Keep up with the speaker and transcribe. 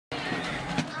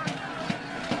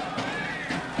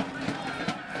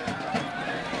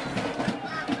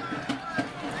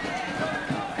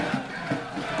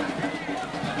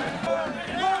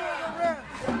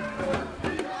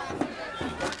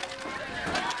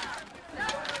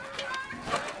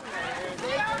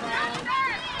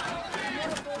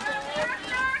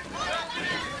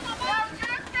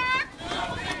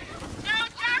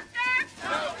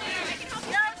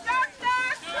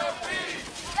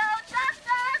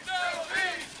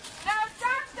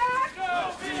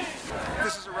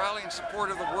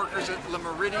support of the workers at the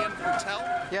Meridien Hotel.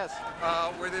 Yes.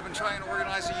 Where they've been trying to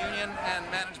organize a union and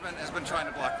management has been trying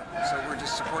to block them. So we're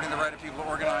just supporting the right of people to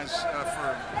organize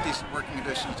for decent working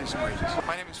conditions, decent wages.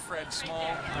 My name is Fred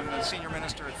Small. I'm the Senior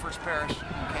Minister at First Parish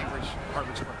in Cambridge,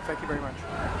 Harvard Square. Thank you very much.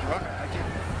 You're welcome. Thank you.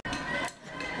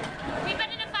 We've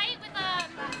been in a fight with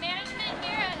management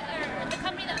here, or the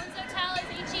company that owns the hotel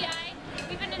is HEI.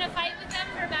 We've been in a fight with them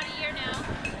for about a year now.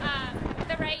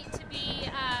 The right to be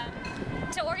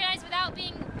to organize without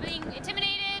being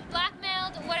intimidated,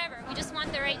 blackmailed, whatever. We just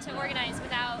want the right to organize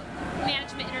without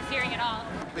management interfering at all.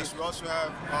 We also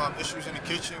have issues in the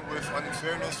kitchen with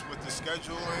unfairness with the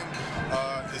scheduling.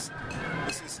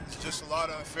 It's just a lot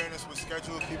of unfairness with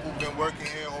schedule. People have been working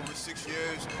here over 6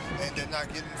 years and they're not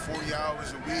getting 40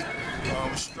 hours a week.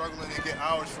 We're struggling to get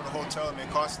hours for the hotel and they're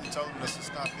constantly telling us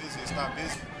it's not busy, it's not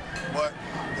busy. But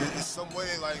it's some way,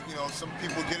 like, you know, some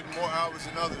people getting more hours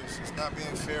than others. It's not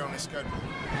being fair on the schedule.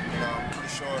 You know, I'm pretty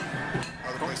sure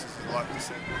other places is a lot the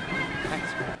same.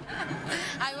 Thanks.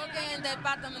 I work in the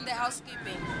department of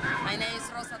housekeeping. My name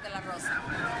is Rosa de la Rosa.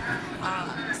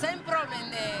 Same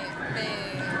problem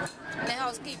the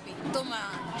housekeeping. Do my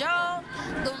job,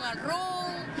 do my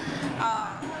room,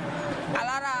 a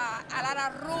lot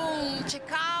of room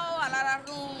check out, a lot of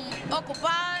room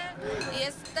occupied.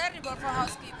 It's terrible for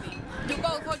housekeeping. You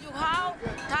go for your house,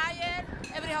 tired,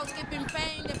 every housekeeping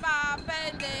paying the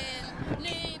pay the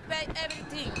knee, pay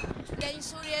everything. The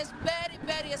insurance is very,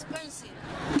 very expensive.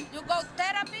 You go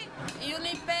therapy, you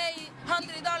need pay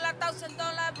 $100,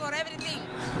 $1,000 for everything.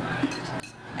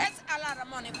 That's a lot of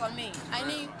money for me. I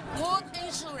need good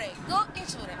insurance, good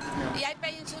insurance. I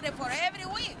pay insurance for every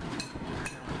week.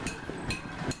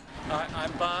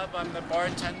 I'm Bob. I'm the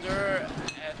bartender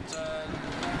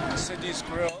at Sydney's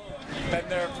Grill. Been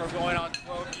there for going on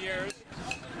 12 years.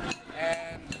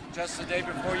 And just the day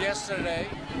before yesterday,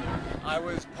 I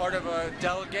was part of a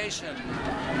delegation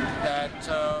that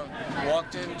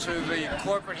walked into the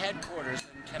corporate headquarters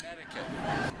in Connecticut.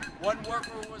 One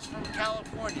worker was from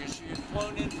California. She had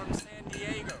flown in from San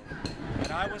Diego,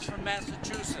 and I was from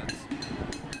Massachusetts.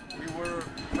 We were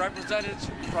represented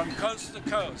from coast to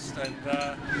coast,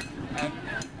 and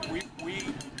we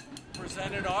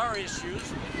presented our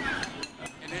issues,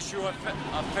 an issue of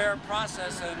a fair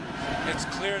process, and it's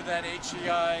clear that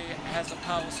HEI has a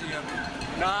policy of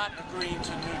not agreeing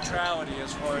to neutrality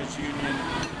as far as union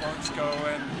votes go,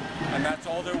 and that's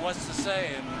all there was to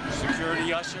say, and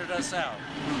security ushered us out.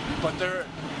 But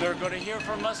they're going to hear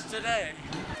from us today.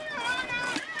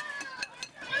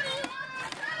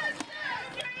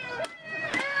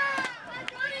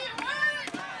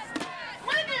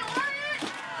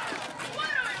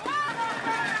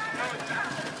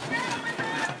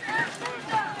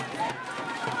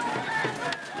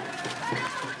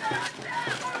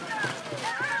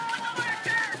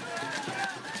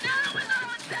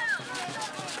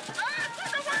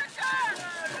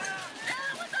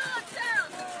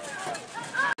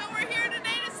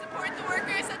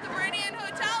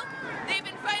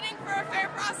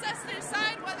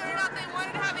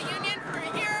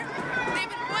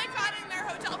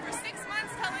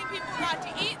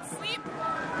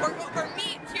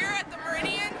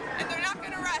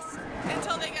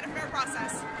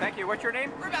 Thank you. What's your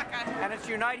name? Rebecca. And it's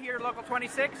Unite here, Local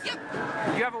 26? Yep.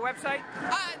 Do you have a website?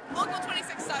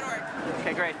 Local26.org.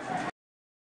 Okay, great.